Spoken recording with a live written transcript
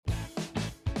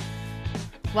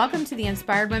Welcome to the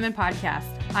Inspired Women Podcast.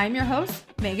 I'm your host,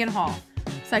 Megan Hall,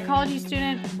 psychology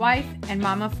student, wife, and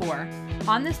mama of four.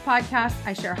 On this podcast,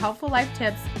 I share helpful life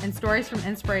tips and stories from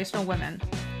inspirational women.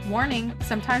 Warning,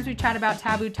 sometimes we chat about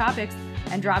taboo topics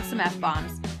and drop some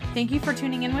F-bombs. Thank you for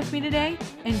tuning in with me today.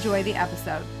 Enjoy the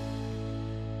episode.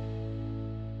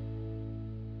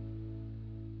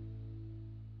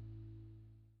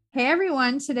 Hey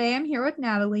everyone, today I'm here with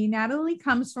Nathalie. Nathalie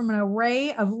comes from an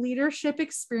array of leadership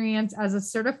experience as a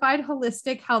certified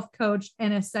holistic health coach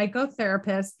and a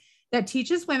psychotherapist that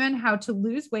teaches women how to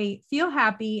lose weight, feel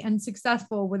happy, and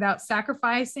successful without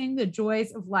sacrificing the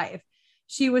joys of life.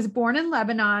 She was born in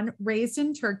Lebanon, raised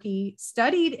in Turkey,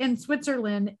 studied in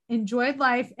Switzerland, enjoyed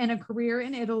life and a career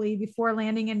in Italy before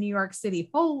landing in New York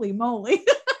City. Holy moly.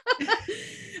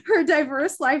 Her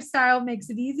diverse lifestyle makes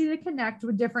it easy to connect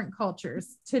with different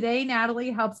cultures. Today,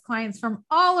 Nathalie helps clients from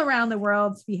all around the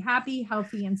world to be happy,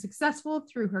 healthy, and successful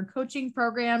through her coaching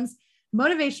programs,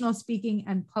 motivational speaking,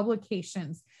 and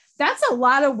publications. That's a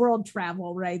lot of world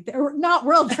travel, right? Or not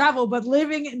world travel, but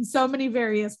living in so many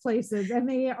various places. And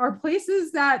they are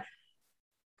places that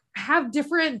have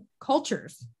different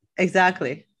cultures.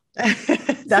 Exactly.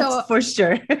 That's for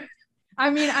sure. I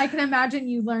mean, I can imagine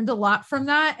you learned a lot from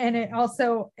that. And it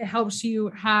also helps you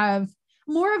have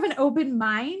more of an open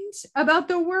mind about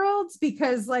the world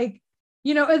because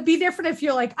it'd be different if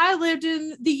you're like, I lived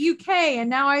in the UK and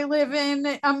now I live in,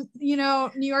 New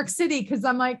York City. Cause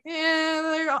I'm like,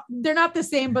 they're not the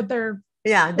same, but they're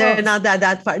not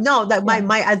that far. No,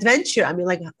 my adventure. I mean,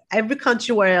 like every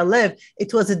country where I live,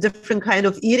 it was a different kind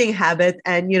of eating habit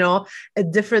and, a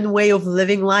different way of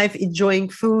living life, enjoying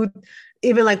food,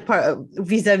 even like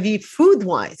vis-a-vis food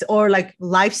wise or like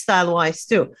lifestyle wise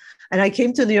too. And I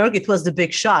came to New York, it was the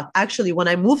big shock. Actually, when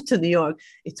I moved to New York,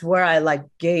 it's where I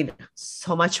gained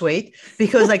so much weight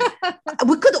because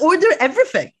we could order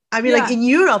everything. I mean, like in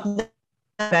Europe,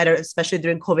 better, especially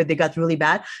during COVID, they got really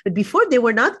bad. But before they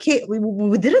were not,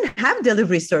 we didn't have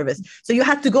delivery service. So you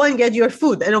had to go and get your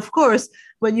food. And of course,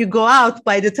 when you go out,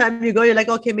 by the time you go, you're like,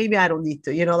 okay, maybe I don't need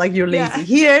to, you're lazy.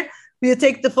 Here, you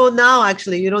take the phone now,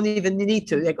 actually, you don't even need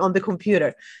to, on the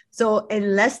computer. So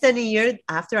in less than a year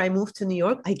after I moved to New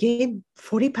York, I gained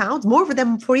 40 pounds, more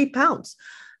than 40 pounds.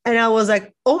 And I was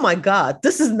like, oh my God,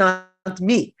 this is not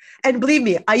me. And believe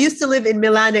me, I used to live in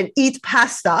Milan and eat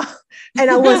pasta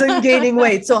and I wasn't gaining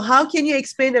weight. So how can you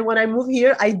explain that when I moved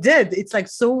here, I did? It's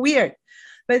so weird,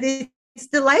 but it's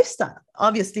the lifestyle.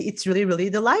 Obviously, it's really, really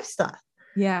the lifestyle.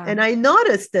 Yeah. And I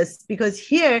noticed this because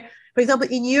here, for example,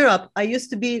 in Europe, I used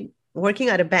to be working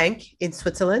at a bank in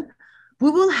Switzerland. We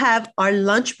will have our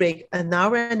lunch break, an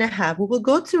hour and a half. We will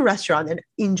go to a restaurant and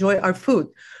enjoy our food.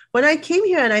 When I came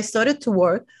here and I started to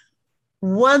work,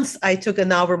 once I took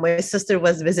an hour, my sister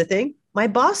was visiting. My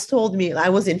boss told me, I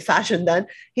was in fashion then.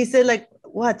 He said,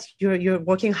 what, you're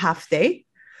working half day?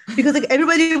 Because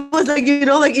everybody was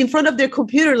in front of their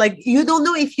computer, you don't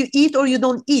know if you eat or you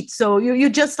don't eat. So you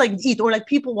just eat, or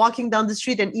people walking down the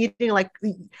street and eating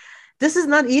this is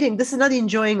not eating. This is not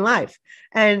enjoying life.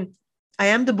 And I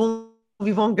am the bon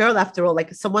vivant girl after all,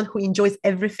 someone who enjoys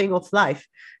everything of life.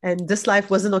 And this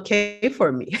life wasn't okay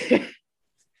for me.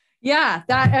 Yeah,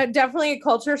 that definitely a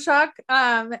culture shock.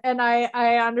 And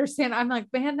I understand. I'm like,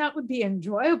 man, that would be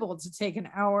enjoyable to take an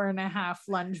hour and a half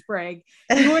lunch break.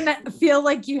 You wouldn't feel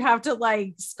like you have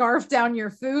to scarf down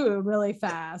your food really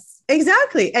fast.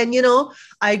 Exactly. And,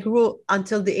 I grew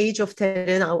until the age of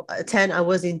 10, I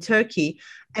was in Turkey.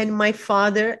 And my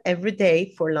father, every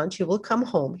day for lunch, he will come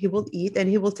home, he will eat, and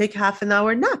he will take half an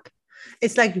hour nap.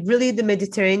 It's really the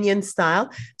Mediterranean style.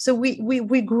 So we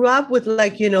grew up with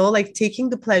taking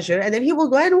the pleasure, and then he will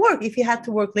go and work. If he had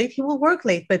to work late, he will work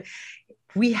late. But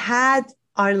we had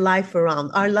our life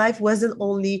around. Our life wasn't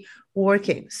only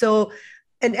working. So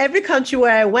in every country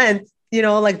where I went,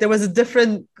 there was a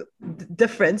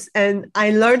difference, and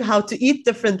I learned how to eat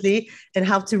differently and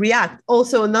how to react.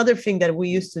 Also, another thing that we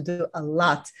used to do a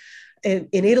lot in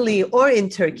Italy or in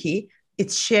Turkey,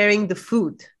 it's sharing the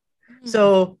food.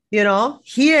 So,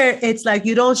 here it's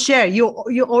you don't share, you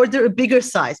order a bigger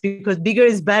size because bigger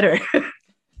is better.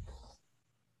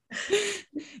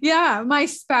 Yeah. My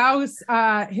spouse,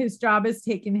 his job has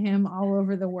taken him all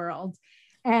over the world.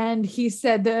 And he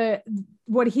said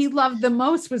what he loved the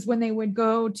most was when they would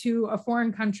go to a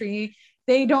foreign country,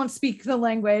 they don't speak the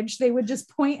language. They would just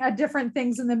point at different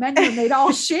things in the menu and they'd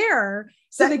all share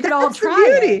so they could all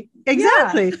try it.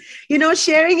 Exactly. Yeah.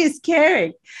 Sharing is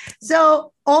caring.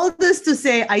 So all this to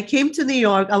say, I came to New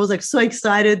York. I was so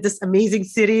excited, this amazing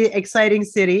city, exciting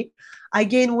city. I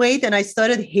gained weight and I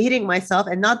started hating myself,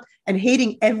 and not and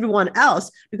hating everyone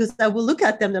else, because I will look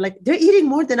at them, they're like, they're eating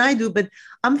more than I do, but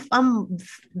I'm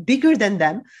bigger than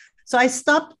them. So I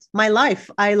stopped my life.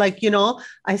 I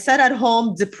sat at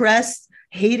home depressed,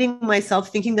 hating myself,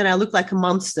 thinking that I looked like a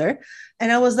monster.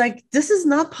 And I was like, this is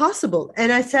not possible.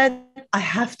 And I said, I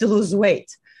have to lose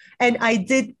weight. And I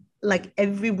did like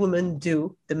every woman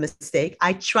do the mistake.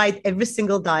 I tried every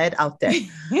single diet out there.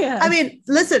 Yeah. I mean,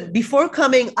 listen, before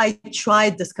coming, I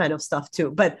tried this kind of stuff too,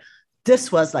 but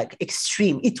this was like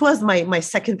extreme. It was my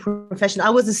second profession. I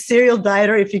was a serial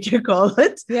dieter, if you can call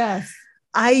it. Yes.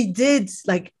 I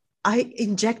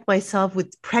inject myself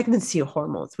with pregnancy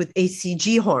hormones, with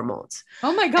ACG hormones.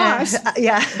 Oh my gosh.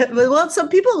 Yeah. Well, some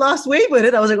people lost weight with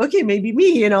it. I was like, okay, maybe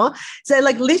me, So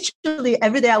like literally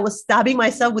every day I was stabbing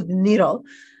myself with the needle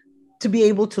to be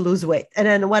able to lose weight. And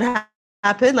then what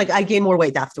happened? Like I gained more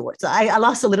weight afterwards. I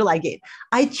lost a little, I gained.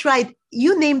 I tried,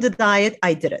 you name the diet,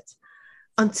 I did it.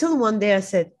 Until one day I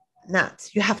said,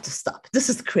 Nat, you have to stop. This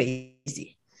is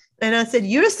crazy. And I said,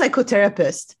 you're a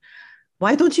psychotherapist.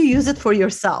 Why don't you use it for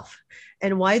yourself?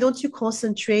 And why don't you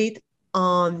concentrate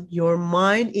on your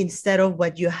mind instead of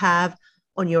what you have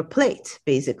on your plate,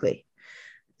 basically?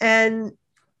 And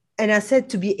I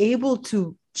said, to be able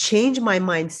to change my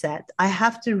mindset, I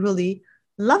have to really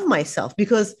love myself,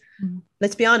 because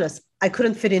let's be honest, I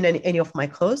couldn't fit in any of my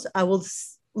clothes. I will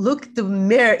look in the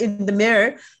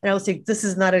mirror and I will say, this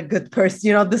is not a good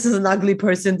person. This is an ugly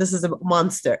person. This is a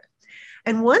monster.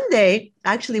 And one day,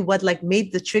 actually, what like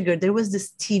made the trigger, there was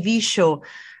this TV show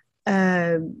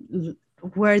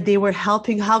where they were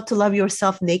helping how to love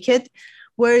yourself naked,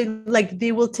 where like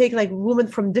they will take like women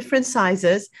from different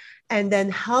sizes and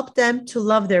then help them to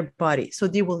love their body. So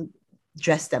they will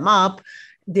dress them up.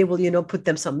 They will, put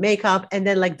them some makeup. And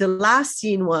then like the last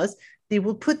scene was they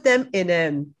will put them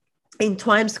in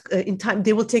time,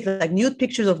 they will take like nude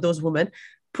pictures of those women,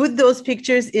 put those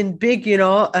pictures in big,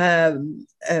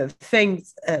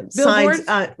 things, signs.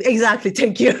 Exactly.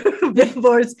 Thank you.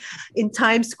 Billboards in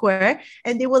Times Square.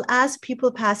 And they will ask people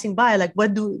passing by, like,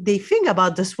 what do they think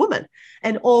about this woman?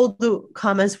 And all the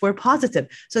comments were positive.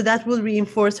 So that will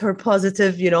reinforce her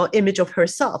positive, image of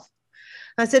herself.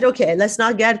 I said, okay, let's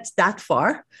not get that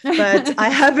far, but I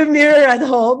have a mirror at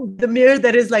home, the mirror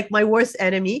that is like my worst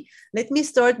enemy. Let me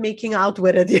start making out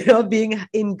with it, being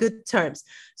in good terms.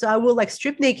 So I will like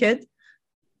strip naked,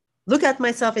 look at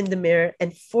myself in the mirror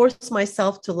and force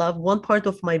myself to love one part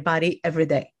of my body every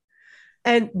day.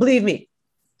 And believe me,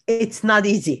 it's not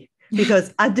easy,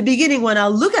 because at the beginning, when I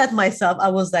look at myself, I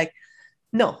was like,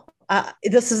 no,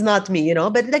 this is not me,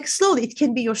 but like slowly, it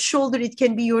can be your shoulder, it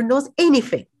can be your nose,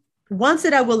 anything. Once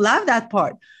that I will love that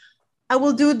part, I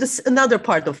will do this another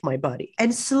part of my body.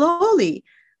 And slowly,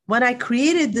 when I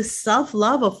created this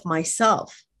self-love of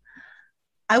myself,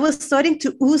 I was starting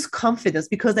to ooze confidence,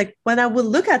 because like when I would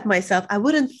look at myself, I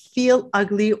wouldn't feel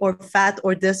ugly or fat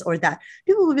or this or that.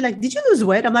 People would be like, did you lose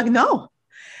weight? I'm like, no.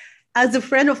 As a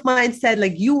friend of mine said,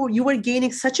 like you were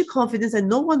gaining such a confidence and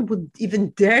no one would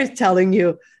even dare telling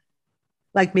you,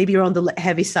 like maybe you're on the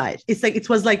heavy side.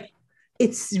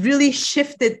 It's really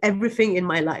shifted everything in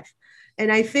my life.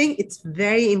 And I think it's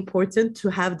very important to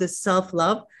have this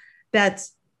self-love that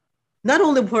not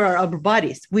only for our upper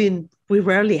bodies, we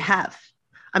rarely have.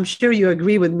 I'm sure you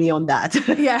agree with me on that.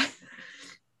 Yeah.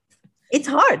 It's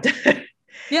hard.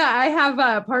 Yeah, I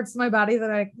have parts of my body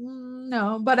that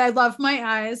no, but I love my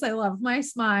eyes. I love my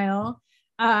smile.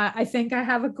 I think I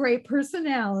have a great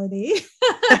personality.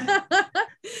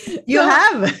 You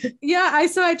have. Yeah.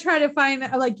 I try to find,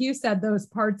 like you said, those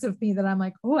parts of me that I'm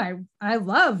like, oh, I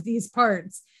love these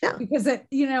parts. Yeah. Because it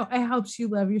helps you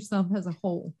love yourself as a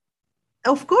whole.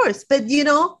 Of course. But,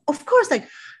 of course, like,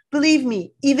 believe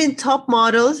me, even top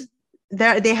models,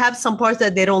 they have some parts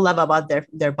that they don't love about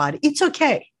their body. It's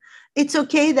okay. It's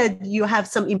okay that you have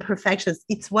some imperfections.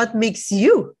 It's what makes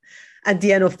you at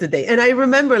the end of the day. And I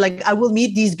remember, like, I will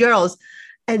meet these girls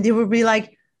and they will be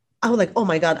like, I was like, oh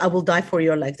my God, I will die for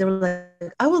your legs. They were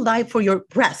like, I will die for your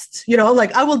breasts,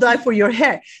 like I will die for your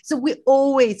hair. So we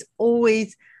always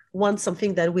want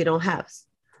something that we don't have.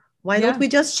 Why don't we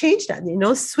just change that,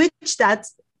 switch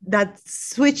that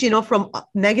switch, from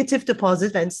negative to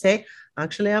positive and say,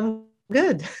 actually, I'm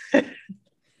good.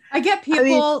 I get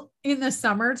people in the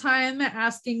summertime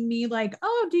asking me like,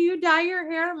 oh, do you dye your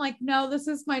hair? I'm like, no, this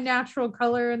is my natural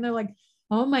color. And they're like,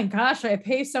 oh my gosh, I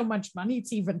pay so much money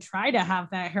to even try to have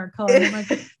that hair color. I'm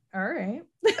like, all right.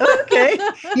 Okay.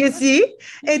 You see,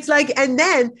 it's like, and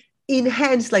then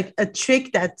enhance, like a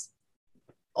trick that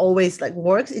always like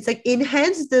works. It's like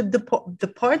enhance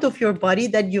the part of your body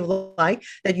that you like,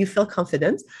 that you feel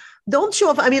confident. Don't show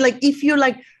off. I mean, like if you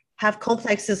like have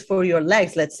complexes for your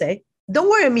legs, let's say, don't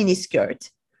wear a mini skirt.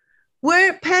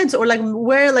 wear pants or like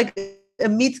wear like a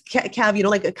meat calf,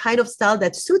 like a kind of style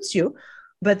that suits you,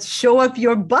 but show up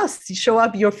your bust, show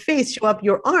up your face, show up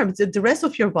your arms, the rest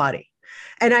of your body.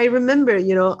 And I remember,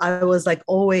 I was like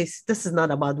always, this is not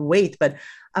about weight, but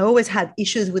I always had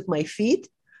issues with my feet.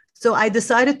 So I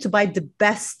decided to buy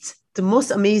the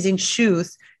most amazing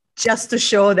shoes just to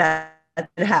show that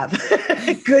I have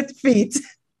good feet.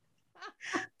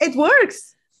 It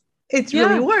works. It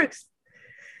really works.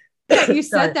 Yeah, you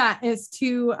said that is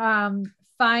to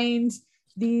find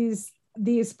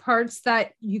these parts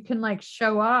that you can like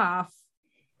show off,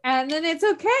 and then it's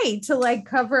okay to like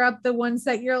cover up the ones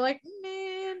that you're like,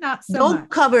 not so don't much.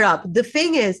 Cover up. The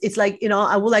thing is, it's like,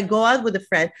 I will like go out with a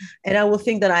friend and I will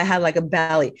think that I have like a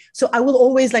belly. So I will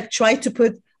always like try to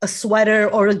put a sweater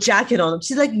or a jacket on them.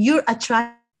 She's like, you're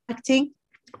attracting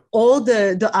all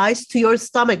the eyes to your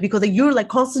stomach because like, you're like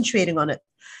concentrating on it.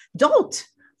 Don't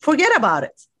forget about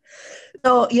it.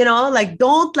 So, like,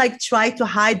 don't like try to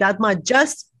hide that much.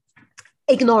 Just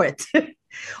ignore it.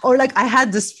 Or like I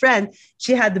had this friend,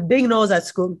 she had the big nose at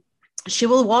school. She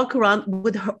will walk around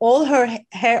with all her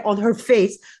hair on her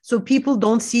face so people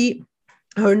don't see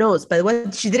her nose. But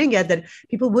what she didn't get, that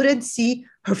people wouldn't see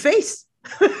her face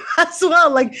as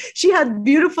well. Like she had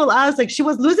beautiful eyes, like she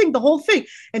was losing the whole thing.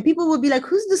 And people would be like,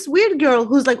 who's this weird girl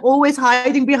who's like always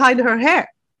hiding behind her hair?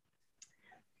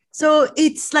 So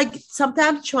it's like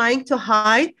sometimes trying to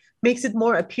hide makes it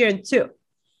more apparent too.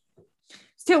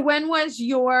 So when was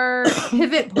your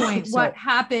pivot point? What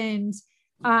happened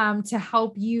to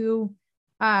help you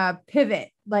pivot?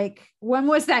 Like, when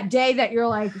was that day that you're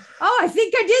like, oh, I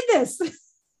think I did this?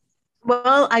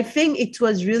 Well, I think it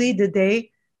was really the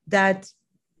day that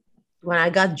when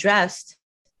I got dressed,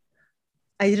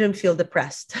 I didn't feel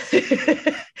depressed.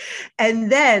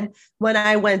 And then when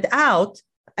I went out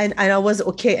and I was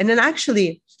okay. And then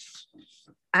actually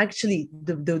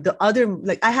the other,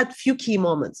 like I had few key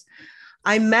moments.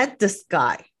 I met this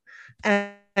guy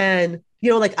and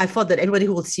like I thought that anybody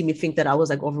who will see me think that I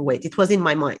was like overweight. It was in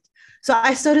my mind. So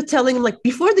I started telling him, like,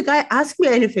 before the guy asked me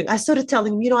anything, I started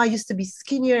telling him, I used to be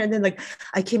skinnier. And then like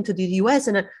I came to the US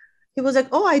and he was like,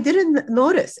 oh, I didn't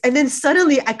notice. And then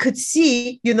suddenly I could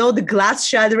see, the glass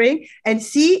shattering and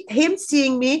see him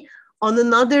seeing me on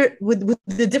another with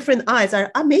the different eyes.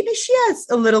 Maybe she has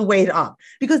a little weight on,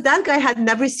 because that guy had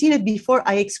never seen it before.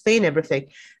 I explained everything.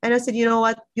 And I said, you know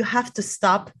what? You have to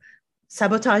stop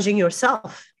sabotaging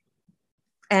yourself.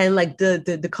 And like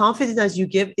the confidence you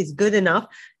give is good enough.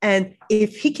 And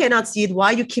if he cannot see it,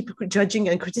 why you keep judging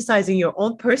and criticizing your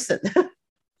own person?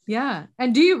 Yeah.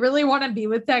 And do you really want to be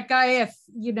with that guy if,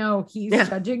 he's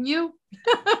judging you?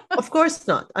 Of course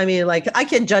not. I mean, like I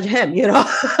can judge him,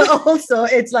 also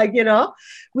it's like,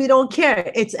 we don't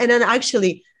care. And then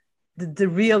actually the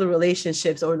real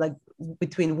relationships, or like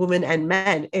between women and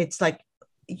men, it's like,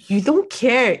 you don't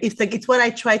care. It's like, it's what I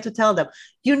try to tell them.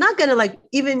 You're not going to like,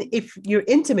 even if you're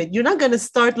intimate, you're not going to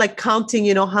start like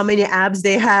counting, how many abs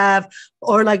they have,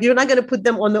 or like, you're not going to put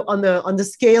them on the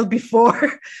scale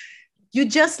before. You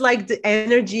just like the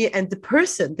energy and the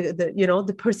person,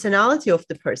 the personality of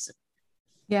the person.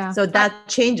 Yeah. So that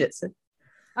changes.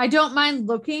 I don't mind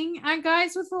looking at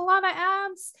guys with a lot of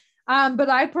abs. But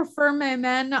I prefer my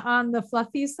men on the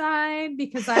fluffy side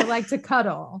because I like to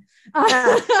cuddle.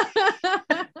 And,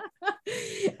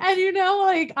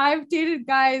 like I've dated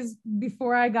guys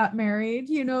before I got married,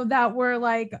 that were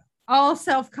like all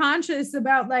self-conscious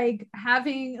about like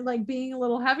having, like being a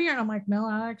little heavier. And I'm like, no,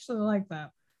 I actually like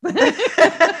that. Yeah,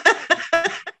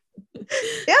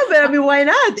 but I mean, why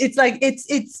not? It's like,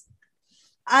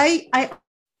 I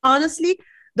honestly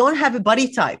don't have a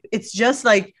body type. It's just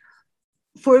like,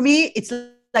 for me, it's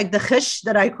like the khish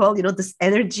that I call, this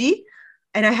energy,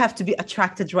 and I have to be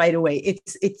attracted right away.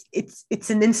 It's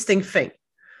an instinct thing,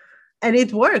 and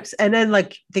it works. And then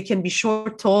like they can be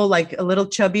short, tall, like a little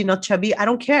chubby, not chubby. I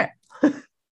don't care.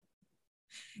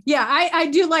 Yeah, I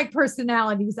do like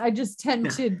personalities. I just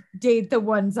tend to date the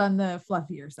ones on the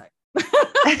fluffier side.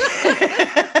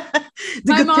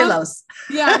 The good pillows.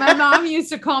 Yeah, my mom used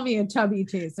to call me a chubby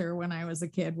chaser when I was a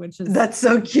kid, which is that's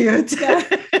so cute. Yeah.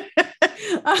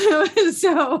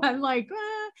 So I'm like,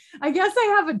 I guess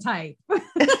I have a type.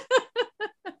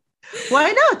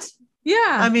 Why not?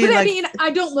 Yeah. I mean,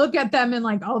 I don't look at them and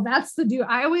like, oh, that's the dude.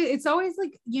 It's always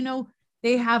like,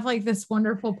 they have like this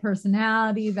wonderful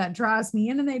personality that draws me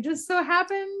in, and they just so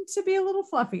happen to be a little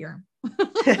fluffier.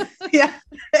 Yeah,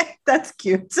 that's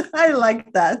cute. I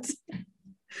like that.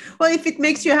 Well, if it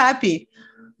makes you happy,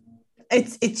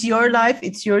 it's your life,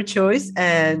 it's your choice,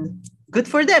 and good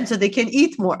for them, so they can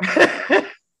eat more.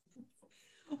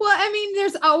 Well, I mean,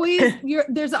 there's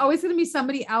always going to be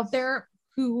somebody out there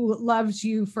who loves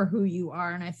you for who you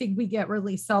are. And I think we get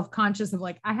really self-conscious of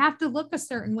like, I have to look a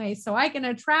certain way so I can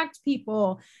attract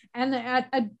people. And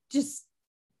I just,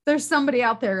 there's somebody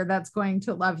out there that's going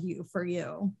to love you for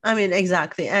you. I mean,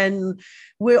 exactly. And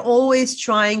we're always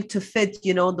trying to fit,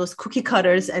 those cookie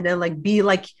cutters and then like be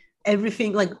like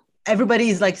everything, like everybody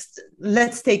is like,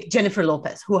 let's take Jennifer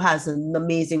Lopez, who has an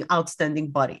amazing, outstanding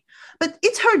body, but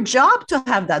it's her job to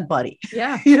have that body.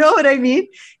 Yeah. You know what I mean?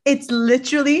 It's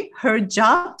literally her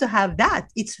job to have that.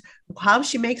 It's how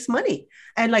she makes money,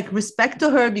 and like respect to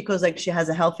her because like she has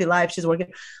a healthy life. She's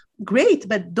working great,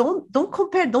 but don't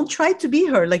compare. Don't try to be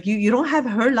her. Like you don't have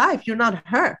her life. You're not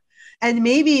her. And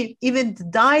maybe even the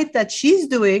diet that she's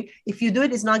doing, if you do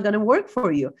it, it's not going to work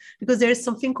for you because there's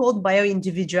something called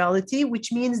bioindividuality,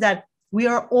 which means that we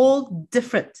are all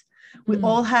different. We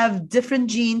all have different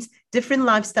genes, different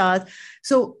lifestyles.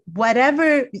 So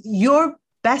whatever your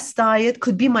best diet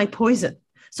could be my poison.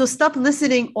 So stop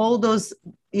listening all those,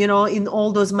 in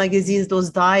all those magazines, those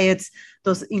diets,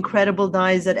 those incredible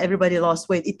diets that everybody lost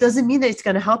weight. It doesn't mean that it's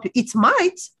going to help you. It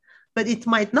might, but it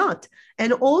might not.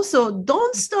 And also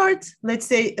don't start, let's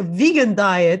say, a vegan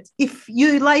diet if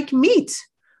you like meat.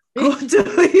 Go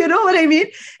to, you know what I mean?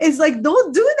 It's like,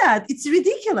 don't do that. It's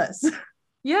ridiculous.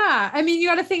 Yeah. I mean, you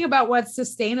got to think about what's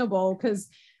sustainable because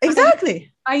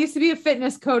exactly. I used to be a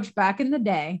fitness coach back in the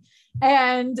day.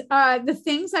 And the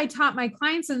things I taught my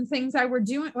clients and things I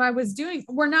was doing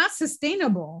were not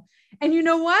sustainable. And you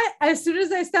know what? As soon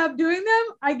as I stopped doing them,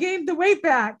 I gained the weight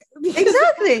back.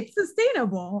 Exactly.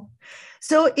 Sustainable.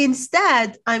 So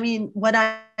instead, I mean, what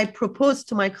I propose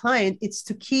to my client is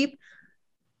to keep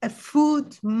a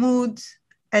food, mood,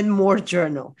 and more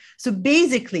journal. So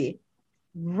basically,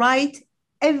 write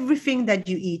everything that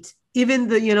you eat, even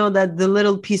the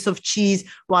little piece of cheese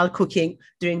while cooking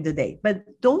during the day.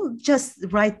 But don't just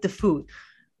write the food.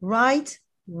 Write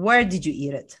where did you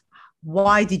eat it?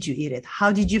 Why did you eat it?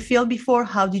 How did you feel before?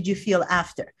 How did you feel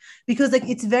after? Because like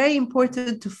it's very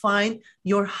important to find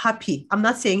your happy. I'm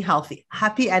not saying healthy,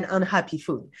 happy and unhappy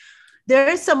food. There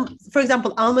are some, for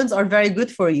example, almonds are very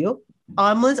good for you.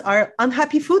 Almonds are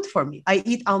unhappy food for me. I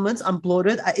eat almonds. I'm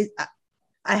bloated.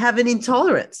 I have an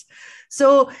intolerance.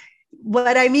 So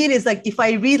what I mean is like, if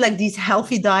I read like these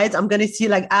healthy diets, I'm going to see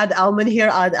like add almond here,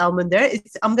 add almond there.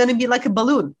 I'm going to be like a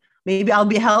balloon. Maybe I'll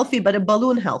be healthy, but a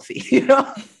balloon healthy,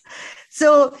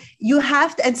 So you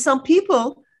have to, and some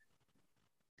people,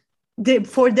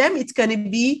 for them, it's going to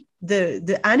be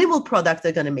the animal product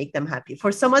are going to make them happy.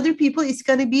 For some other people, it's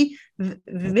going to be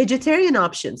vegetarian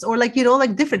options or like,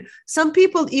 like different. Some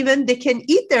people even, they can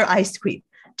eat their ice cream.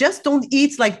 Just don't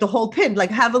eat like the whole pin,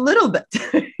 like have a little bit,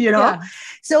 Yeah.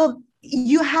 So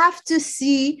you have to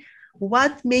see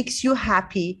what makes you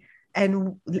happy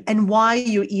and why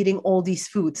you're eating all these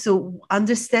foods. So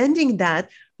understanding that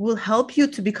will help you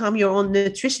to become your own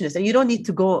nutritionist, and you don't need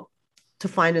to go to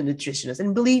find a nutritionist.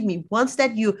 And believe me, once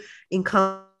that you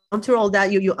encounter all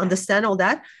that, you understand all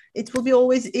that, it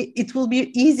will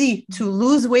be easy to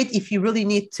lose weight if you really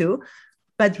need to.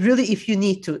 But really, if you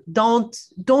need to, don't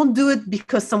do it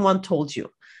because someone told you,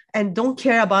 and don't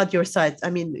care about your size. I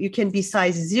mean, you can be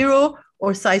size 0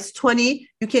 or size 20.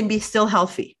 You can be still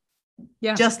healthy.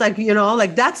 Yeah. Just like,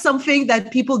 like that's something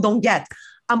that people don't get.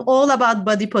 I'm all about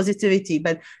body positivity,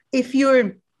 but if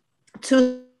you're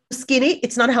too skinny,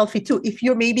 it's not healthy too. If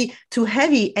you're maybe too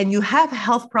heavy and you have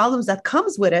health problems that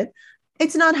comes with it,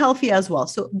 it's not healthy as well.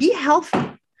 So be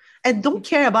healthy and don't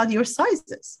care about your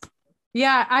sizes.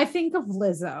 Yeah, I think of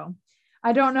Lizzo.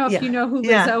 I don't know if you know who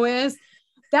Lizzo is.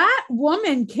 That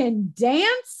woman can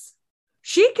dance.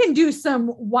 She can do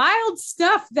some wild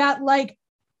stuff that like,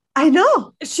 I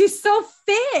know. She's so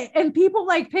fit and people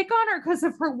like pick on her because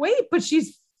of her weight, but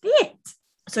she's fit.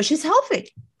 So she's healthy.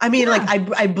 I mean, like,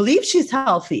 I believe she's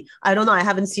healthy. I don't know. I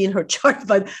haven't seen her chart,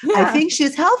 but I think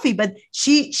she's healthy, but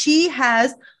she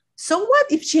has, so what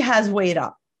if she has weight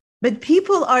up? But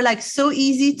people are like so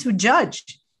easy to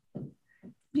judge.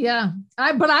 Yeah.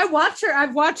 But I watch her.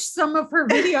 I've watched some of her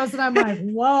videos and I'm like,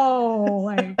 whoa.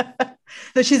 Like,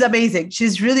 so she's amazing.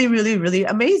 She's really, really, really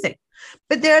amazing.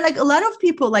 But there are like a lot of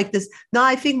people like this. Now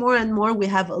I think more and more we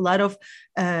have a lot of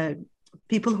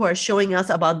people who are showing us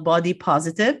about body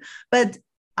positive. But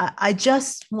I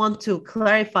just want to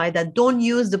clarify that don't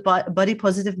use the body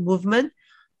positive movement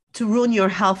to ruin your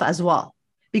health as well.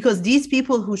 Because these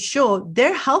people who show,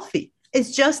 they're healthy.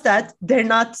 It's just that they're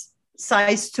not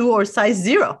size 2 or size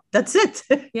 0. That's it.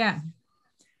 Yeah.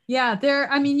 Yeah.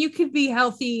 I mean, you could be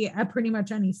healthy at pretty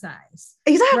much any size.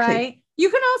 Exactly. Right. You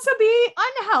can also be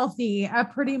unhealthy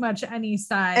at pretty much any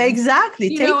size.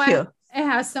 Exactly. Thank you. It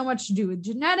has so much to do with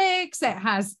genetics. It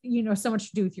has, so much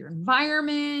to do with your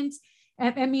environment.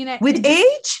 I mean, with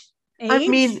age, I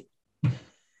mean,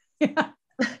 yeah.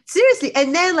 seriously.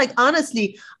 And then like,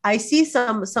 honestly, I see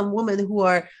some women who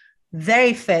are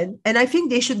very thin, and I think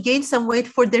they should gain some weight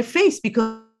for their face,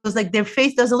 because like their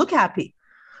face doesn't look happy.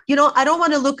 I don't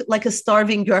want to look like a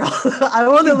starving girl. I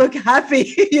want to look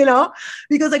happy,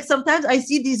 because like sometimes I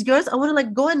see these girls, I want to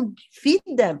like go and feed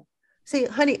them. Say,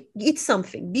 honey, eat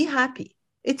something, be happy.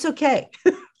 It's okay.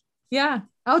 Yeah.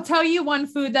 I'll tell you, one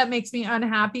food that makes me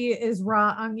unhappy is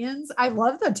raw onions. I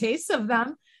love the taste of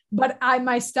them, but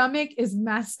my stomach is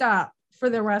messed up for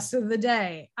the rest of the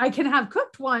day. I can have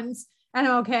cooked ones and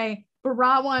I'm okay, but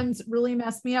raw ones really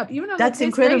mess me up. Even though that's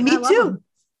incredible. Me too.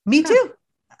 Me too.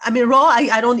 I mean, raw,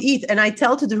 I don't eat. And I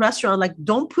tell to the restaurant, like,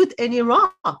 don't put any raw.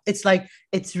 It's like,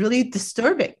 it's really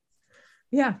disturbing.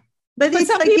 Yeah. But it's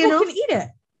some like, people can eat it.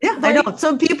 Yeah, like, I know.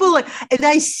 Some people like, and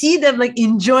I see them like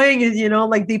enjoying it,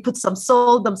 like they put some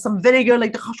salt, some vinegar,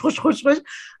 like,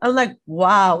 I'm like,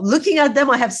 wow. Looking at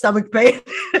them, I have stomach pain.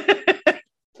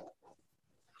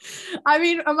 I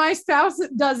mean, my spouse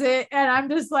does it and I'm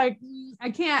just like, I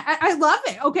can't, I love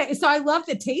it. Okay. So I love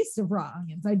the taste of raw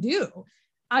onions. I do.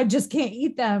 I just can't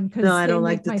eat them because I don't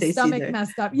like the taste stomach either.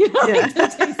 Messed up. You know, yeah.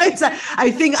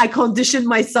 I think I conditioned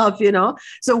myself,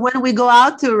 So when we go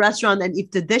out to a restaurant and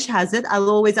if the dish has it, I'll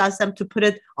always ask them to put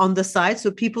it on the side.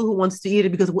 So people who wants to eat it,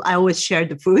 because I always share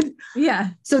the food. Yeah.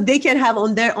 So they can have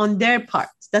on their part.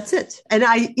 That's it. And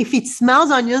if it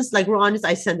smells onions, like raw onions,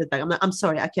 I send it back. I'm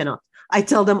sorry, I cannot. I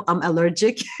tell them I'm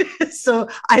allergic. So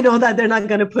I know that they're not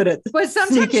going to put it. But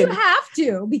sometimes you have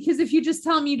to, because if you just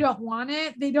tell them you don't want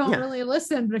it, they don't really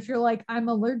listen. But if you're like, I'm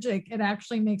allergic, it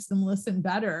actually makes them listen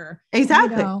better.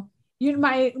 Exactly.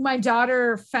 My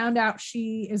daughter found out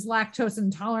she is lactose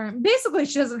intolerant. Basically,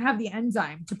 she doesn't have the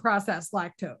enzyme to process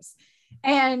lactose.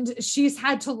 And she's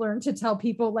had to learn to tell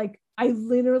people like, I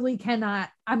literally cannot,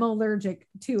 I'm allergic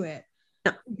to it.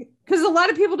 Because a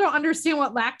lot of people don't understand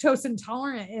what lactose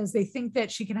intolerant is. They think that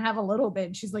she can have a little bit.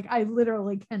 And she's like, I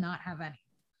literally cannot have any.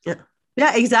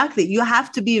 Yeah, exactly. You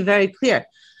have to be very clear.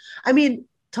 I mean,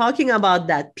 talking about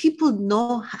that,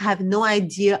 people have no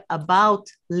idea about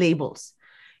labels.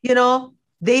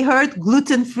 They heard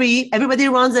gluten-free. Everybody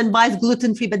runs and buys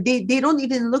gluten-free, but they don't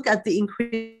even look at the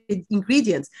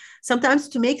ingredients. Sometimes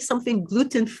to make something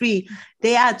gluten-free,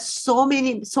 they add so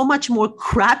much more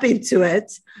crap into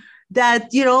it that,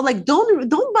 like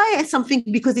don't buy something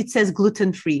because it says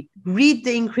gluten-free. Read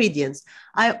the ingredients.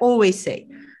 I always say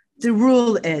the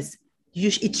rule is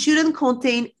it shouldn't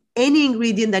contain any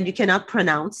ingredient that you cannot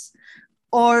pronounce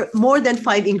or more than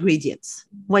 5 ingredients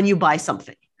when you buy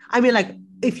something. I mean, like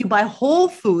if you buy whole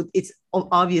food, it's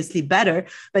obviously better.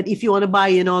 But if you want to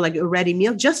buy, like a ready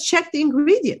meal, just check the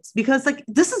ingredients, because like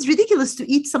this is ridiculous to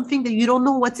eat something that you don't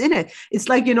know what's in it. It's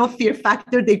like, Fear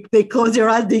Factor. They close your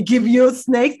eyes, they give you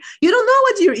snakes. You don't know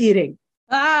what you're eating.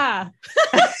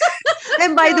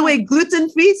 And by the way,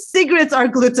 gluten-free cigarettes are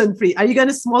gluten-free. Are you going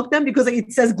to smoke them because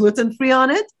it says gluten-free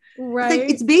on it? Right.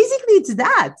 It's basically, it's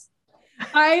that.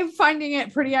 I'm finding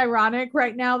it pretty ironic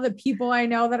right now that people I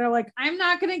know that are like, I'm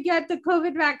not going to get the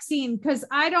COVID vaccine because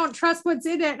I don't trust what's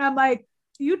in it. And I'm like,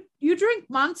 you drink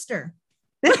Monster.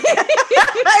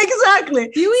 Exactly.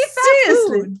 You eat that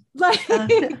food. Like, I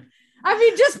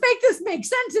mean, just make this make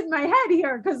sense in my head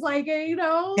here. Cause like,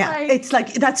 it's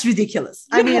like, that's ridiculous.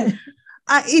 I mean,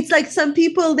 it's like some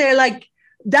people, they're like,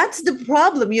 that's the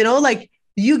problem, like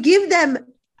you give them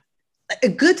a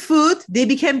good food, they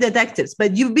became detectives,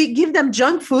 but you give them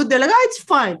junk food, they're like, oh, it's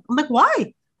fine. I'm like,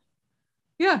 why?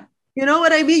 Yeah. You know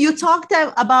what I mean? You talk to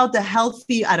them about the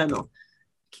healthy, I don't know,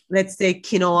 let's say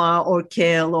quinoa or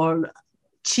kale or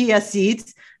chia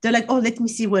seeds. They're like, oh, let me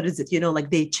see, what is it? Like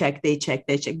they check.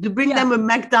 You bring them a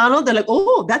McDonald's, they're like,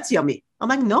 oh, that's yummy. I'm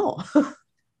like, no.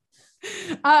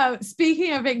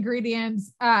 Speaking of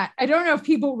ingredients, I don't know if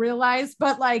people realize,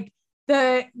 but like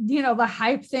the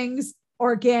hype things,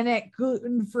 organic,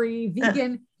 gluten-free,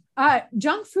 vegan,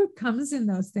 junk food comes in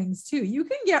those things too. You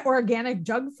can get organic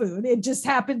junk food. It just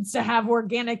happens to have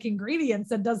organic ingredients.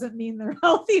 That doesn't mean they're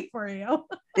healthy for you.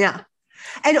 Yeah.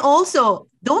 And also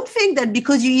don't think that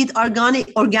because you eat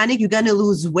organic, you're going to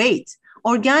lose weight.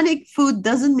 Organic food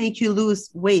doesn't make you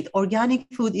lose weight. Organic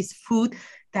food is food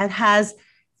that has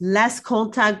less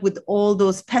contact with all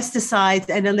those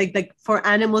pesticides. And then like for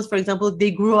animals, for example,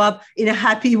 they grew up in a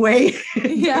happy way.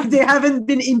 Yeah. They haven't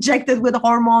been injected with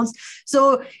hormones.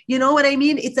 So you know what I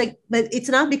mean? It's like, but it's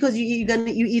not because you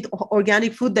eat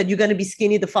organic food that you're going to be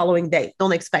skinny the following day.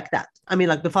 Don't expect that. I mean,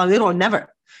 like the following day or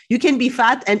never. You can be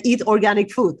fat and eat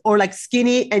organic food, or like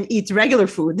skinny and eat regular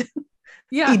food.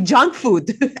 Yeah. Eat junk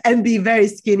food and be very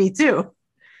skinny too.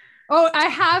 Oh,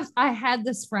 I had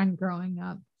this friend growing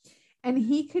up. and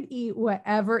he could eat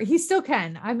whatever. He still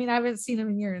can. I mean, I haven't seen him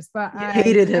in years, but You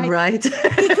hated him, right? he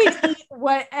could eat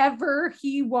whatever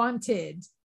he wanted.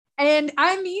 And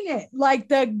I mean it. Like,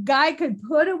 the guy could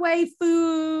put away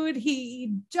food, he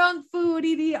eat junk food,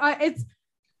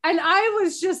 and I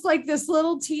was just like this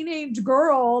little teenage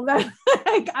girl that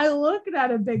like I looked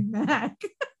at a Big Mac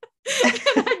and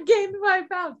I gained 5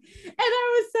 pounds. And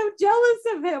I was so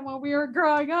jealous of him when we were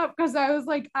growing up, because I was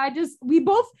like, we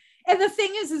both, and the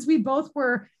thing is we both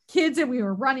were kids and we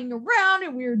were running around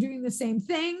and we were doing the same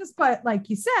things. But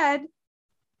like you said,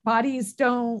 bodies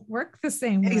don't work the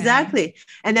same way. Exactly.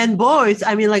 And then boys,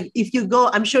 I mean, like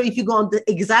I'm sure if you go on the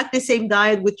exactly same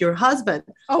diet with your husband.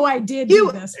 Oh, I did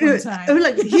do this one time.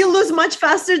 Like, he'll lose much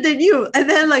faster than you. And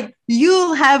then like,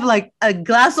 you'll have like a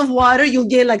glass of water, you'll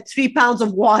gain like 3 pounds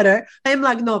of water. I'm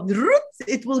like, no,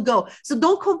 it will go. So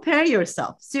don't compare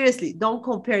yourself. Seriously, don't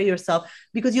compare yourself,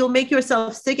 because you'll make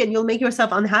yourself sick and you'll make yourself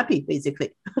unhappy,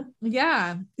 basically.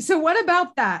 Yeah. So what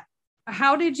about that?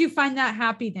 How did you find that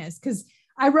happiness? Because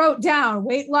I wrote down,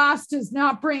 weight loss does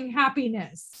not bring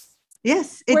happiness.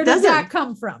 Yes, Where does that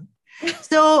come from?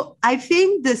 So I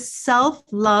think the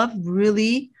self-love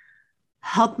really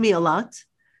helped me a lot.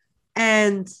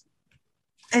 And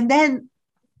then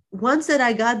once that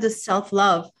I got the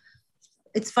self-love,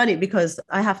 it's funny because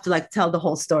I have to like tell the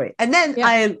whole story. And then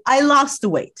I lost the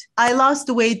weight. I lost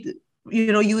the weight,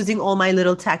 using all my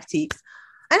little tactics.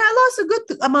 And I lost a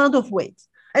good amount of weight.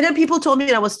 And then people told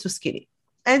me I was too skinny.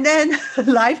 And then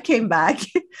life came back.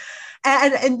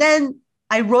 And then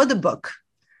I wrote a book.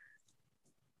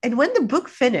 And when the book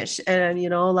finished, and,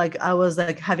 like I was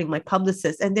like having my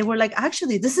publicist, and they were like,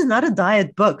 actually, this is not a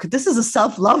diet book. This is a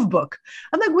self-love book.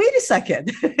 I'm like, wait a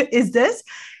second. Is this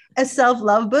a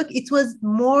self-love book? It was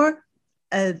more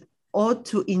an ode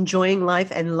to enjoying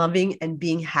life and loving and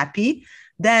being happy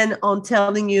than on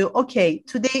telling you, okay,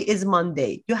 today is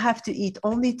Monday. You have to eat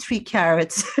only 3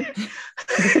 carrots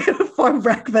for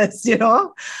breakfast,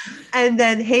 and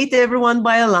then hate everyone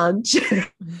by lunch.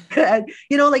 And,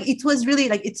 like it was really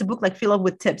like, it's a book like filled up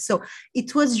with tips. So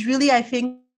it was really, I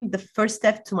think, the first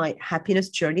step to my happiness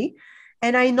journey.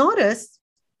 And I noticed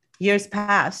years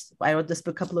past, I wrote this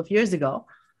book a couple of years ago,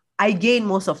 I gained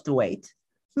most of the weight.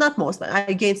 Not most, but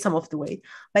I gained some of the weight.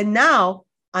 But now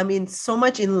I'm so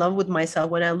much in love with myself.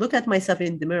 When I look at myself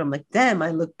in the mirror, I'm like, damn,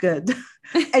 I look good.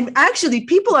 And actually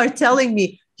people are telling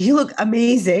me, you look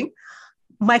amazing.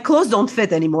 My clothes don't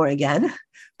fit anymore again,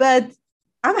 but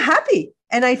I'm happy.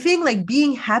 And I think like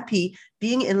being happy,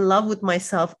 being in love with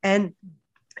myself and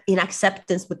in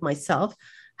acceptance with myself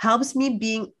helps me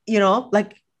being,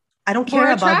 like, I don't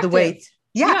care about the weight.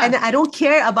 Yeah. And I don't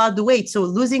care about the weight. So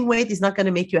losing weight is not going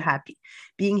to make you happy.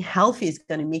 Being healthy is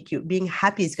going to make you, being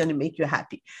happy is going to make you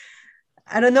happy.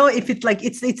 I don't know if it's like,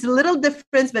 it's a little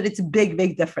difference, but it's a big,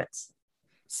 big difference.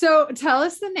 So tell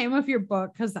us the name of your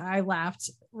book, because I laughed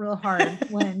real hard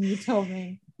when you told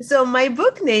me. So my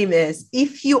book name is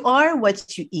If You Are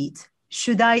What You Eat,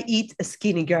 Should I Eat a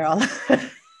Skinny Girl?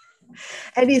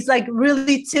 And it's like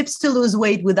really tips to lose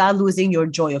weight without losing your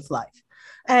joy of life.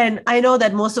 And I know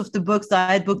that most of the books,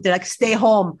 diet book, they're like, stay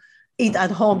home, eat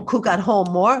at home, cook at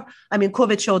home more. I mean,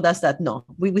 COVID showed us that no,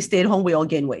 we stay at home, we all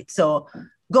gain weight. So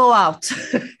go out,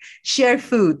 share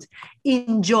food,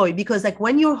 enjoy. Because like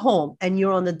when you're home and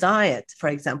you're on a diet, for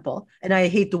example, and I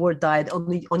hate the word diet,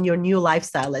 on your new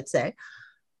lifestyle, let's say,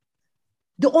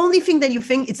 the only thing that you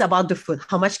think it's about the food.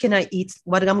 How much can I eat?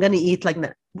 What I'm going to eat? Like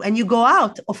when you go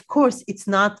out, of course, it's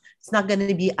not going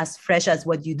to be as fresh as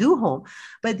what you do home,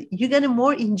 but you're going to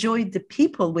more enjoy the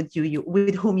people with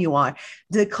with whom you are,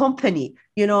 the company,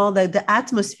 the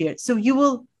atmosphere. So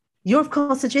your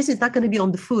concentration is not going to be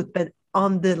on the food, but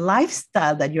on the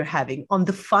lifestyle that you're having, on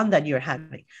the fun that you're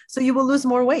having. So you will lose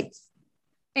more weight.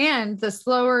 And the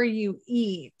slower you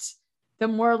eat, the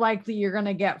more likely you're going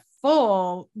to get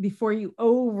full before you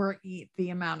overeat the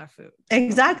amount of food.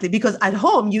 Exactly. Because at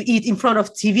home you eat in front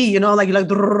of TV,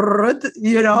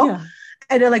 Yeah.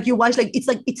 And then like you watch,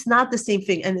 it's not the same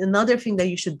thing. And another thing that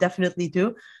you should definitely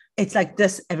do, it's like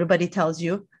this, everybody tells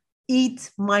you,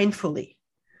 eat mindfully.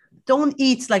 Don't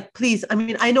eat like, please. I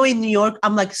mean, I know in New York,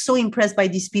 I'm like so impressed by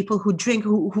these people who drink,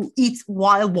 who eat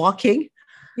while walking.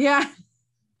 Yeah.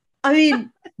 I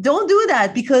mean, don't do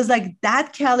that, because like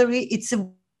that calorie, it's a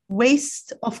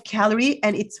waste of calorie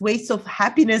and it's waste of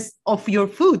happiness of your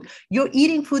food. Your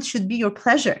eating food should be your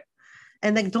pleasure.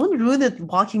 And like, don't ruin it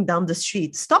walking down the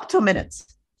street. Stop 2 minutes.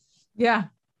 Yeah.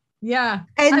 Yeah.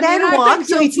 And then walk.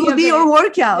 So it will be your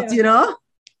workout,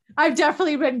 I've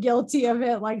definitely been guilty of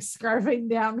it, like scarfing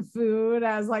down food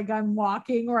as like I'm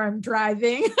walking or I'm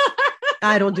driving.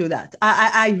 I don't do that.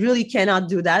 I really cannot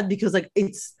do that, because like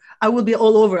I will be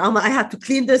all over. I have to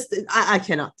clean this. I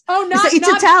cannot. Oh, it's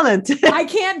a talent. I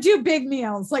can't do big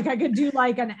meals. Like I could do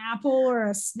like an apple or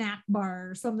a snack bar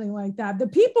or something like that. The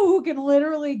people who can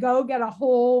literally go get a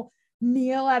whole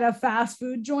meal at a fast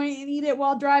food joint and eat it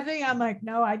while driving, I'm like,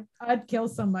 no, I'd kill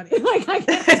somebody. Like I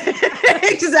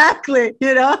can't. Exactly.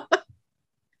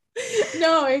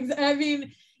 No, I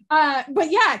mean,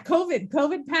 but yeah,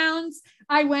 COVID pounds.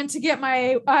 I went to get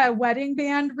my wedding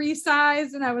band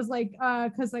resized, and I was like,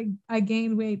 because I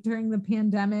gained weight during the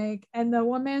pandemic, and the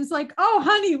woman's like, oh,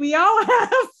 honey, we all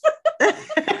have.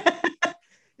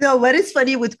 No, what is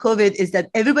funny with COVID is that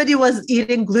everybody was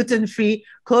eating gluten-free.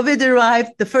 COVID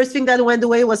arrived. The first thing that went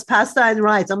away was pasta and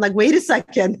rice. I'm like, wait a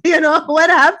second, what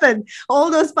happened? All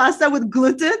those pasta with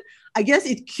gluten, I guess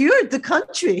it cured the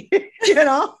country,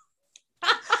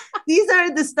 These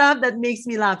are the stuff that makes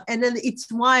me laugh. And then it's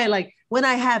why, like, when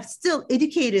I have still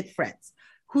educated friends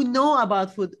who know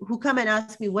about food, who come and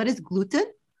ask me, what is gluten?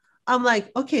 I'm like,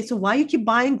 okay, so why you keep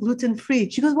buying gluten-free?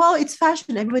 She goes, well, it's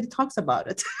fashion. Everybody talks about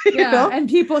it. Yeah. And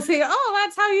people say, oh,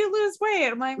 that's how you lose weight.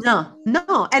 I'm like,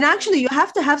 no. And actually you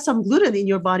have to have some gluten in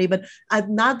your body, but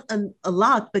not a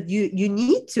lot, but you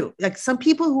need to. Like some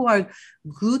people who are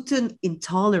gluten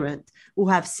intolerant, who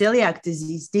have celiac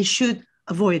disease, they should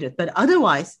avoid it. But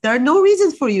otherwise, there are no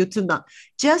reasons for you to not.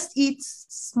 Just eat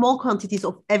small quantities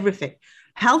of everything,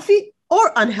 healthy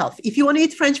or unhealthy. If you want to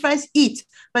eat French fries, eat,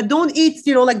 but don't eat,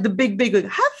 like the big.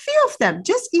 Have few of them.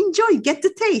 Just enjoy, get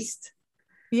the taste.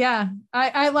 Yeah,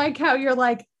 I like how you're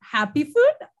like happy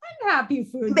food, unhappy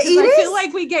food. But I feel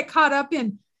like we get caught up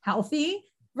in healthy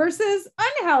versus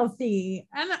unhealthy,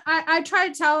 and I try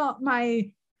to tell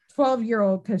my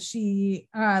 12-year-old because she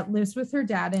lives with her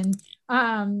dad,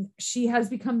 and she has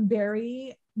become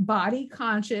very body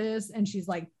conscious, and she's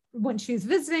like, when she's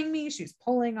visiting me, she's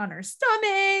pulling on her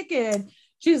stomach and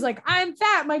she's like, I'm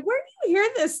fat. I'm like, where do you hear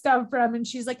this stuff from? And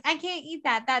she's like, I can't eat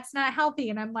that. That's not healthy.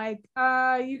 And I'm like,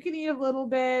 you can eat a little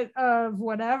bit of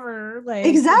whatever. Like,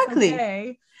 exactly.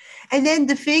 Okay. And then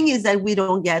the thing is that we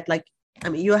don't get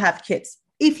you have kids.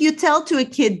 If you tell to a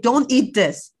kid, don't eat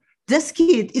this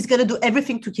kid is going to do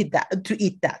everything to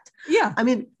eat that. Yeah.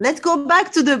 Let's go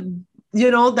back to the,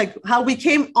 like how we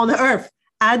came on earth.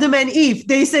 Adam and Eve,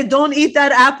 they said, don't eat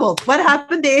that apple. What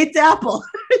happened? They ate the apple.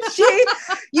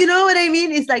 You know what I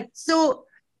mean? It's like, so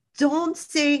don't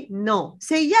say no.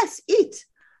 Say yes, eat.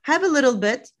 Have a little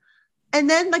bit. And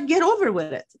then get over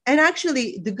with it. And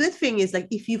actually, the good thing is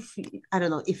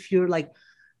if you're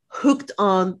hooked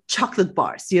on chocolate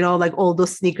bars, like all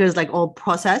those Snickers, all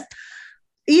processed,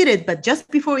 eat it. But just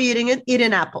before eating it, eat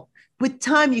an apple. With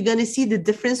time, you're going to see the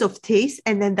difference of taste.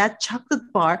 And then that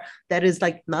chocolate bar that is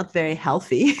not very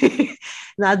healthy,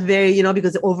 not very,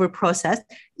 because over processed,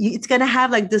 it's going to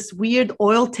have this weird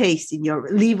oil taste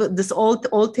leave this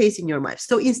old taste in your mouth.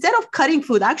 So instead of cutting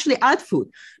food, actually add food.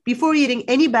 Before eating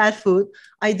any bad food,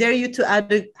 I dare you to add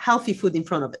the healthy food in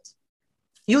front of it.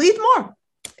 You'll eat more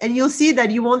and you'll see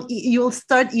that you'll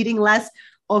start eating less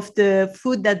of the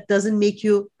food that doesn't make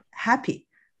you happy,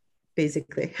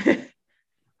 basically.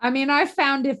 I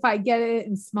found if I get it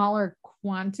in smaller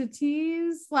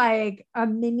quantities, like a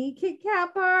mini Kit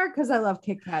Kat bar, because I love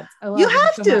Kit Kats. You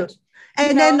have to. Much.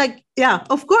 And then yeah,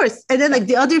 of course. And then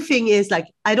the other thing is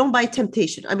I don't buy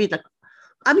temptation. I'm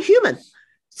human.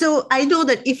 So I know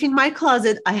that if in my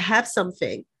closet I have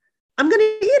something, I'm going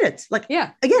to eat it.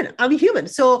 Again, I'm human.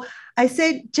 So I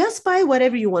said, just buy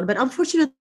whatever you want. But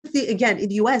unfortunately, again, in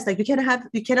the US,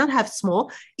 you cannot have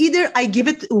small. Either I give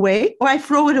it away or I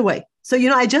throw it away. So,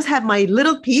 I just have my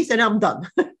little piece and I'm done.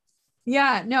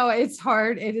 Yeah, no, it's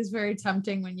hard. It is very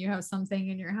tempting when you have something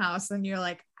in your house and you're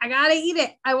like, I got to eat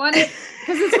it. I want it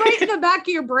because it's right in the back of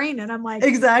your brain. And I'm like,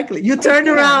 exactly. You turn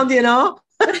around,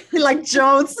 like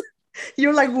Jones,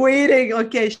 you're waiting.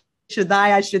 Okay, should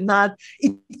I should not.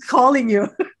 It's calling you.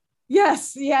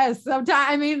 Yes.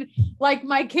 Sometimes,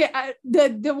 my kid,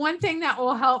 the one thing that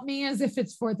will help me is if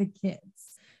it's for the kids.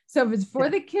 So if it's for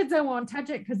the kids, I won't touch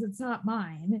it because it's not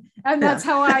mine. And that's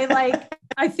how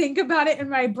I think about it in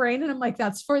my brain. And I'm like,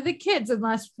 that's for the kids.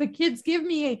 Unless the kids give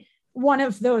me one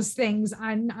of those things,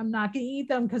 I'm not going to eat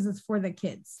them because it's for the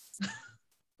kids.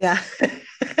 Yeah.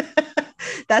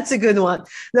 That's a good one.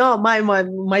 No,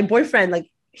 my boyfriend,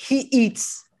 he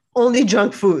eats only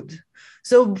junk food.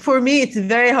 So for me, it's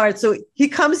very hard. So he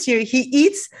comes here, he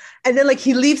eats, and then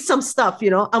he leaves some stuff,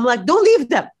 I'm like, don't leave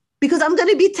them because I'm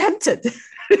going to be tempted.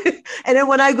 And then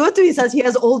when I go to his house, he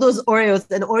has all those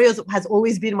Oreos, and Oreos has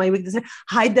always been my weakness.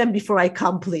 Hide them before I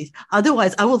come, please.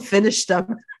 Otherwise, I will finish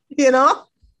them,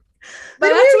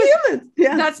 But we're human.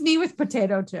 Yeah. That's me with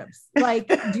potato chips. Like,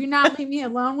 do not leave me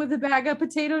alone with a bag of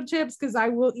potato chips because I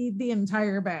will eat the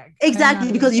entire bag.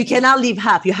 Exactly, because you cannot leave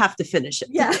half. You have to finish it.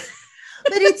 Yeah.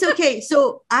 But it's okay.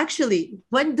 So actually,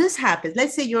 when this happens,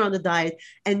 let's say you're on a diet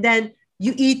and then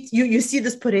you eat, you see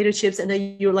this potato chips and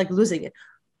then you're like losing it.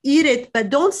 Eat it,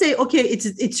 but don't say, okay,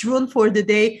 it's ruined for the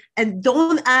day, and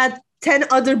don't add 10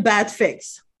 other bad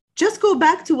things. Just go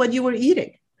back to what you were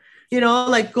eating.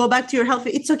 Like go back to your healthy.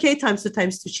 It's okay times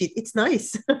to cheat. It's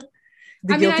nice.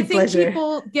 I think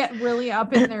people get really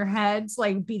up in their heads,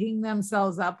 like beating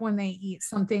themselves up when they eat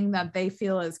something that they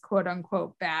feel is quote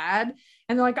unquote bad.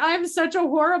 And they're like, I'm such a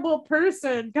horrible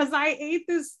person because I ate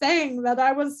this thing that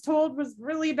I was told was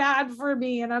really bad for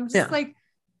me. And I'm just like,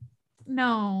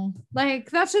 no, like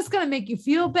that's just going to make you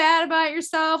feel bad about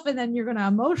yourself. And then you're going to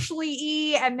emotionally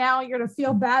eat. And now you're going to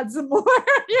feel bad some more.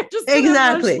 You're just going to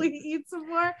emotionally eat some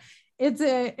more. It's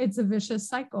a vicious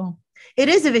cycle. It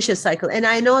is a vicious cycle. And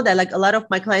I know that like a lot of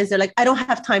my clients, they're like, I don't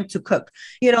have time to cook,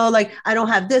 like I don't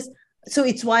have this. So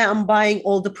it's why I'm buying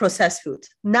all the processed food.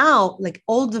 Now, like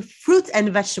all the fruits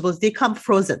and vegetables, they come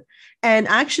frozen. And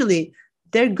actually,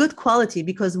 they're good quality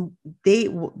because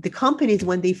the companies,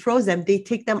 when they froze them, they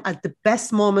take them at the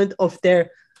best moment of their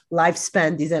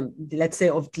lifespan, let's say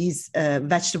of these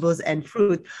vegetables and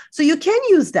fruit. So you can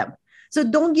use them. So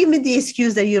don't give me the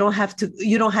excuse that you don't have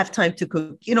time to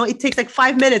cook. It takes like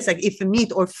 5 minutes, like if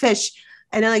meat or fish,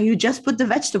 and then like you just put the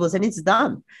vegetables and it's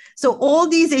done. So all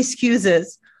these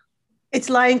excuses, it's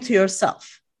lying to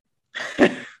yourself.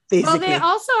 Basically. Well, they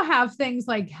also have things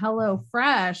like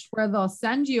HelloFresh where they'll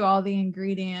send you all the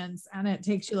ingredients and it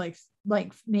takes you like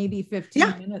maybe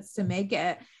 15 minutes to make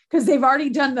it because they've already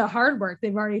done the hard work.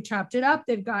 They've already chopped it up.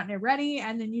 They've gotten it ready.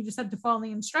 And then you just have to follow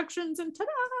the instructions and ta-da.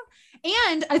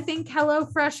 And I think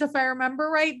HelloFresh, if I remember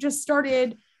right, just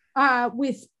started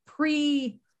with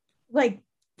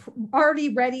already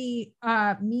ready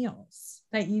meals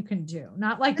that you can do,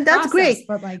 not like that's great,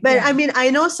 but I mean,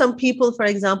 I know some people, for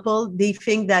example, they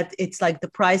think that it's like the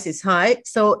price is high.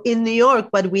 So in New York,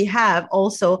 what we have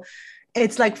also,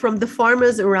 it's like from the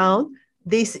farmers around,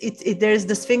 there's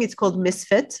this thing, it's called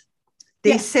Misfit.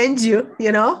 They send you,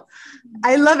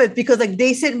 I love it because like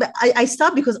they said, but I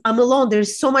stopped because I'm alone.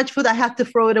 There's so much food I have to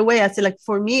throw it away. I said, like,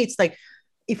 for me, it's like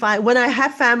when I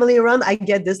have family around, I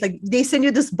get this, like they send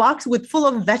you this box full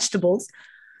of vegetables,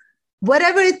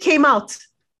 whatever it came out.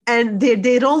 And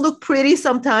they don't look pretty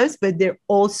sometimes, but they're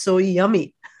also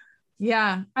yummy.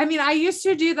 Yeah. I mean, I used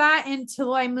to do that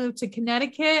until I moved to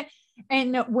Connecticut.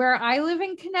 And where I live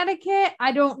in Connecticut,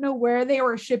 I don't know where they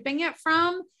were shipping it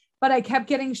from, but I kept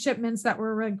getting shipments that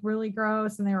were like really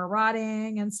gross and they were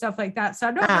rotting and stuff like that. So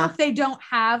I don't know if they don't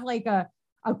have like a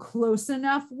close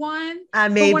enough one.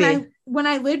 Maybe. But when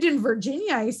I lived in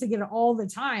Virginia, I used to get it all the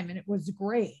time and it was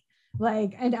great.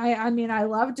 Like, and I mean, I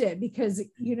loved it because,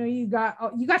 you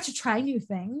got to try new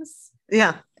things.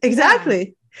 Yeah,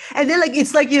 exactly. Yeah. And then like,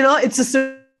 it's like, it's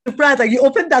a surprise. Like you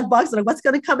open that box, like what's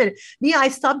going to come in? Me, I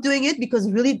stopped doing it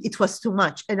because really it was too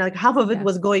much. And like half of it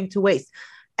was going to waste.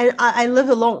 And I live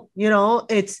alone,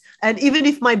 and even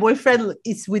if my boyfriend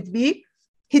is with me,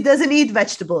 he doesn't eat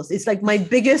vegetables. It's like my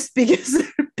biggest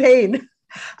pain.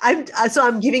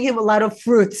 I'm giving him a lot of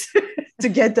fruits to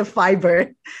get the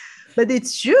fiber. But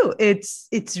it's true.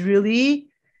 It's really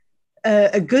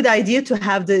a good idea to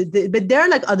have but there are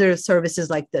like other services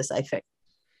like this, I think.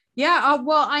 Yeah.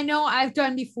 Well, I know I've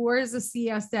done before as a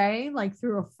CSA, like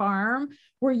through a farm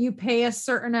where you pay a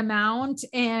certain amount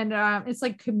and it's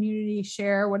like community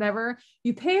share, whatever.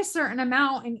 You pay a certain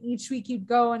amount and each week you'd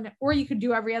go or you could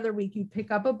do every other week, you'd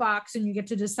pick up a box and you get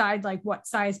to decide like what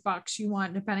size box you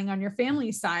want, depending on your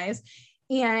family size.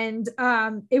 And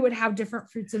it would have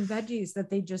different fruits and veggies that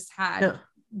they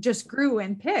just grew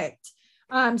and picked.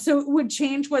 So it would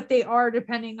change what they are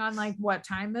depending on like what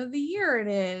time of the year it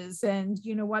is and,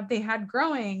 what they had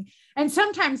growing. And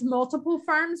sometimes multiple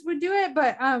farms would do it.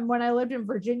 But when I lived in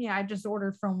Virginia, I just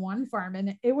ordered from one farm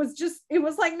and it was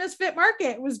like Misfit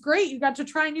Market. It was great. You got to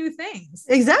try new things.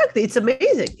 Exactly. It's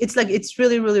amazing. It's like, it's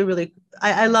really, really, really,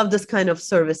 I love this kind of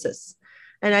services.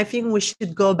 And I think we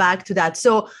should go back to that.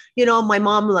 So, my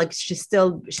mom, like, she's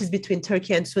between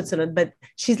Turkey and Switzerland, but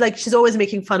she's always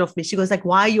making fun of me. She goes like,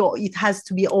 it has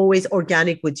to be always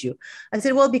organic with you. I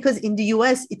said, well, because in the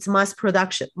US, it's mass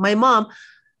production. My mom,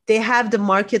 they have the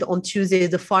market on Tuesday,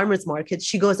 the farmer's market.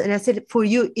 She goes, and I said, for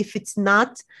you, if it's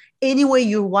not, anyway,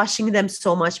 you're washing them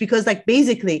so much because like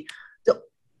basically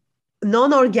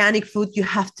non-organic food, you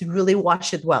have to really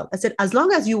wash it well. I said, as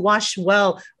long as you wash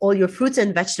well all your fruits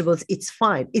and vegetables, it's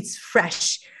fine. It's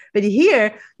fresh. But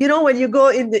here, when you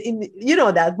go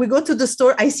that we go to the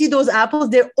store, I see those apples,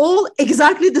 they're all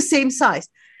exactly the same size.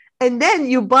 And then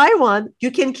you buy one,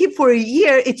 you can keep for a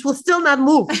year, it will still not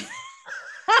move.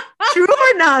 True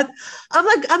or not?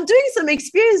 I'm doing some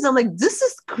experience. I'm like, this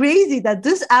is crazy that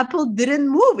this apple didn't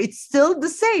move. It's still the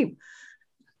same.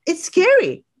 It's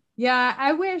scary. Yeah,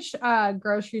 I wish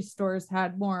grocery stores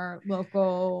had more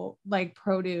local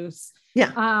produce.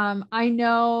 Yeah. I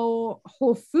know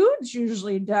Whole Foods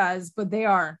usually does, but they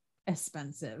are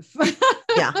expensive.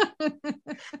 Yeah.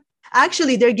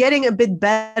 Actually, they're getting a bit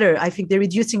better. I think they're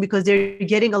reducing because they're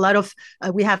getting a lot of,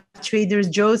 we have Trader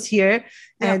Joe's here,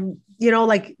 and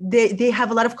they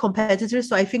have a lot of competitors.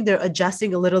 So I think they're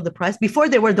adjusting a little the price. Before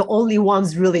they were the only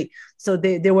ones really. So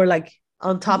they were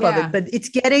on top of it, but it's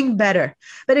getting better.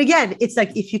 But again, it's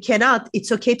if you cannot,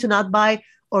 it's okay to not buy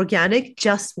organic,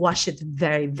 just wash it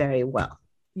very, very well.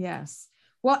 Yes.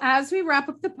 Well, as we wrap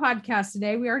up the podcast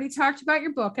today, we already talked about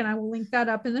your book, and I will link that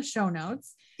up in the show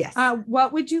notes. Yes.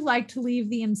 What would you like to leave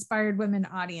the Inspired Women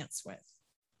audience with?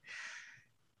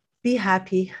 Be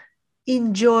happy.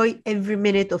 Enjoy every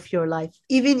minute of your life.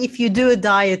 Even if you do a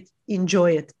diet,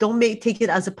 enjoy it. Don't take it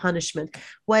as a punishment.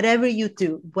 Whatever you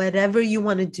do, whatever you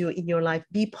want to do in your life,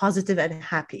 be positive and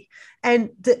happy. And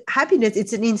the happiness,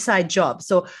 it's an inside job.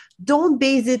 So don't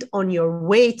base it on your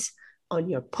weight, on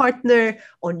your partner,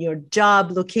 on your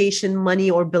job, location, money,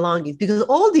 or belongings, because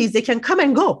all these, they can come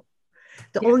and go.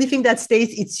 The only thing that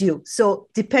stays, it's you. So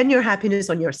depend your happiness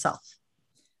on yourself.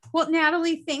 Well,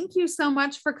 Nathalie, thank you so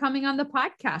much for coming on the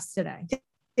podcast today.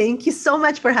 Thank you so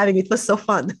much for having me. It was so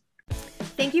fun.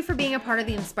 Thank you for being a part of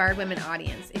the Inspired Women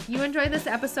audience. If you enjoyed this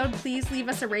episode, please leave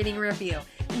us a rating and review.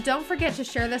 And don't forget to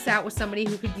share this out with somebody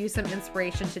who could use some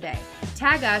inspiration today.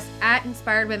 Tag us at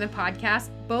Inspired Women Podcast,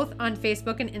 both on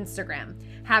Facebook and Instagram.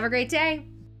 Have a great day.